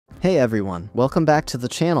Hey everyone, welcome back to the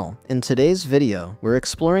channel. In today's video, we're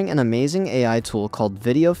exploring an amazing AI tool called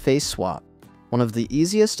VideoFaceSwap, one of the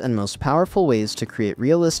easiest and most powerful ways to create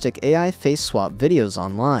realistic AI face swap videos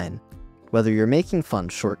online. Whether you're making fun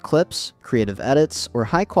short clips, creative edits, or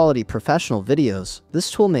high-quality professional videos, this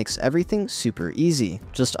tool makes everything super easy.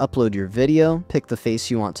 Just upload your video, pick the face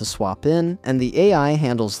you want to swap in, and the AI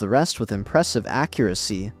handles the rest with impressive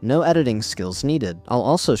accuracy, no editing skills needed. I'll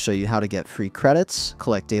also show you how to get free credits,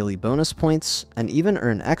 collect daily bonus points, and even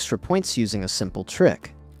earn extra points using a simple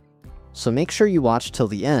trick. So make sure you watch till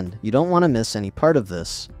the end, you don't want to miss any part of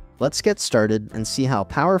this. Let's get started and see how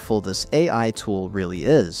powerful this AI tool really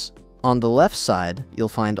is. On the left side, you'll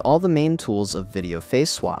find all the main tools of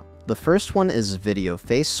VideoFaceSwap. The first one is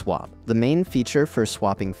VideoFaceSwap, the main feature for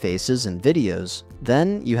swapping faces in videos.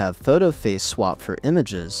 Then you have PhotoFaceSwap for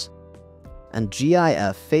images, and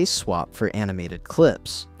GIF-FaceSwap for animated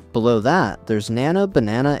clips. Below that, there's Nano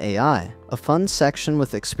Banana AI, a fun section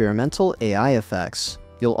with experimental AI effects.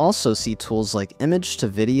 You'll also see tools like Image to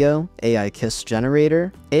Video, AI Kiss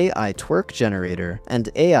Generator, AI Twerk Generator, and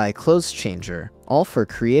AI Clothes Changer, all for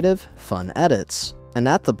creative, fun edits. And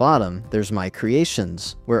at the bottom, there's My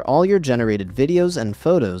Creations, where all your generated videos and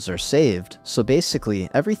photos are saved. So basically,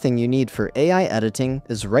 everything you need for AI editing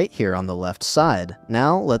is right here on the left side.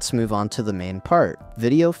 Now, let's move on to the main part,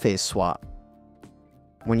 VideoFaceSwap.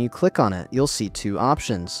 When you click on it, you'll see two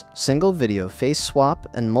options, single video face swap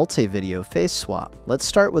and multi-video face swap. Let's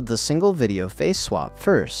start with the single video face swap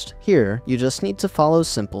first. Here, you just need to follow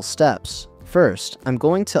simple steps. First, I'm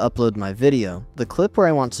going to upload my video, the clip where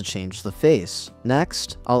I want to change the face.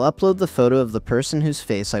 Next, I'll upload the photo of the person whose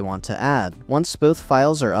face I want to add. Once both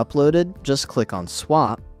files are uploaded, just click on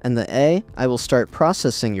swap. And I will start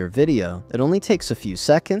processing your video. It only takes a few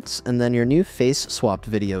seconds, and then your new face-swapped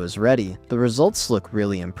video is ready. The results look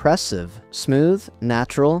really impressive, smooth,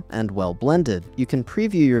 natural, and well blended. You can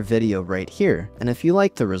preview your video right here, and if you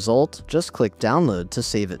like the result, just click download to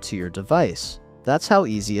save it to your device. That's how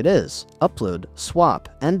easy it is. Upload, swap,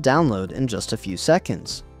 and download in just a few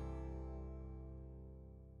seconds.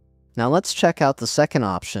 Now let's check out the second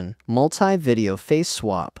option, multi-video face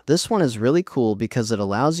swap. This one is really cool because it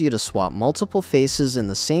allows you to swap multiple faces in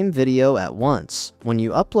the same video at once. When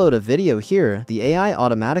you upload a video here, the AI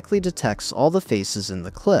automatically detects all the faces in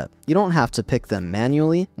the clip. You don't have to pick them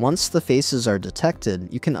manually. Once the faces are detected,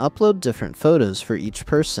 you can upload different photos for each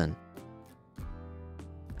person.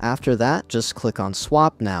 After that, just click on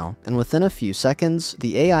Swap Now, and within a few seconds,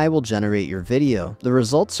 the AI will generate your video. The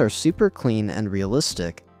results are super clean and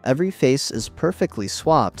realistic. Every face is perfectly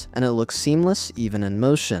swapped, and it looks seamless even in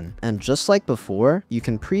motion. And just like before, you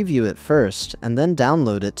can preview it first, and then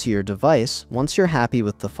download it to your device once you're happy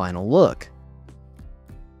with the final look.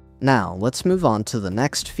 Now, let's move on to the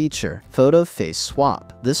next feature, Photo Face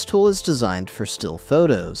Swap. This tool is designed for still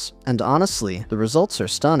photos, and honestly, the results are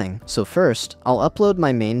stunning. So first, I'll upload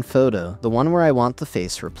my main photo, the one where I want the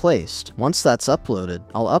face replaced. Once that's uploaded,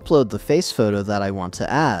 I'll upload the face photo that I want to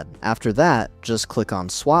add. After that, just click on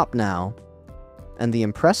Swap Now. And the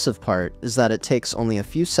impressive part is that it takes only a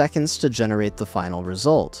few seconds to generate the final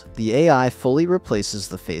result. The AI fully replaces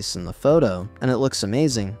the face in the photo, and it looks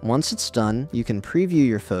amazing. Once it's done, you can preview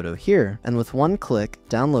your photo here, and with one click,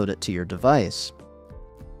 download it to your device.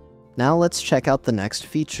 Now let's check out the next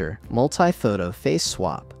feature, Multi-Photo Face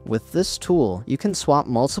Swap. With this tool, you can swap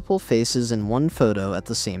multiple faces in one photo at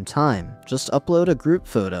the same time. Just upload a group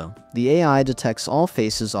photo. The AI detects all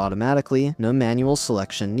faces automatically, no manual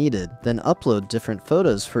selection needed. Then upload different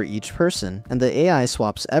photos for each person, and the AI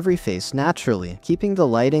swaps every face naturally, keeping the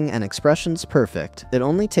lighting and expressions perfect. It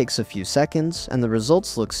only takes a few seconds, and the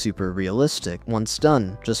results look super realistic. Once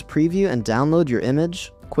done, just preview and download your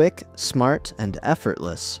image. Quick, smart, and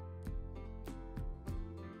effortless.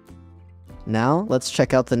 Now, let's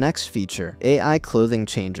check out the next feature, AI Clothing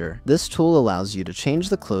Changer. This tool allows you to change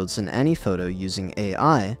the clothes in any photo using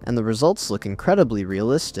AI, and the results look incredibly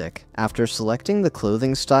realistic. After selecting the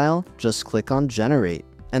clothing style, just click on Generate,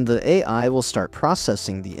 and the AI will start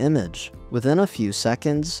processing the image. Within a few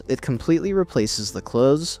seconds, it completely replaces the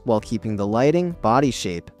clothes while keeping the lighting, body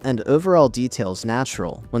shape, and overall details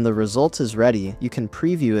natural. When the result is ready, you can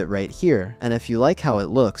preview it right here, and if you like how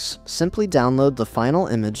it looks, simply download the final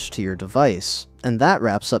image to your device. And that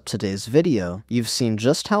wraps up today's video. You've seen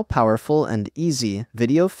just how powerful and easy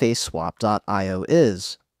VideoFaceSwap.io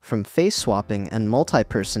is. From face swapping and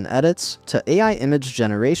multi-person edits, to AI image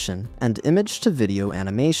generation, and image to video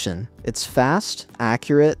animation. It's fast,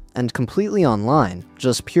 accurate, and completely online,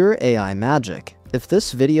 just pure AI magic. If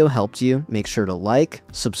this video helped you, make sure to like,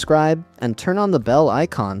 subscribe, and turn on the bell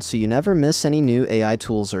icon so you never miss any new AI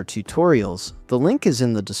tools or tutorials. The link is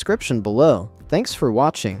in the description below. Thanks for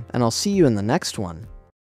watching, and I'll see you in the next one.